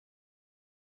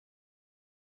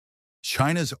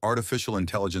China's artificial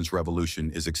intelligence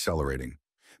revolution is accelerating,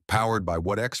 powered by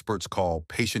what experts call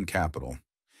patient capital.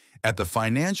 At the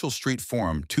Financial Street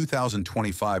Forum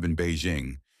 2025 in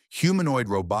Beijing, humanoid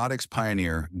robotics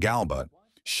pioneer Galbot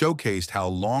showcased how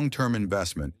long-term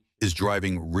investment is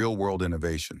driving real-world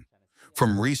innovation.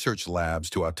 From research labs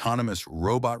to autonomous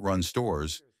robot-run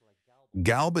stores,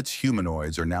 Galbot's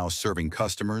humanoids are now serving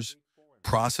customers,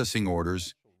 processing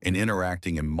orders, and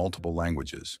interacting in multiple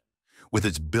languages. With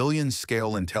its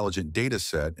billion-scale intelligent data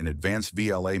set and advanced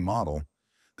VLA model,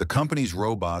 the company's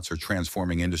robots are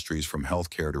transforming industries from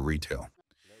healthcare to retail.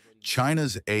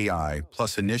 China's AI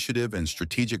plus initiative and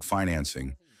strategic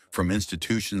financing from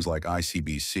institutions like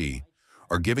ICBC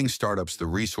are giving startups the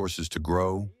resources to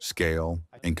grow, scale,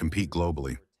 and compete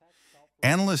globally.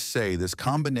 Analysts say this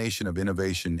combination of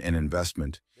innovation and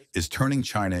investment is turning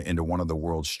China into one of the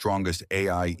world's strongest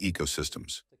AI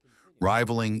ecosystems,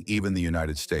 rivaling even the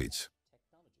United States.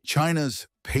 China's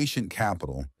patient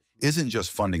capital isn't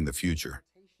just funding the future,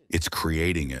 it's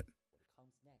creating it.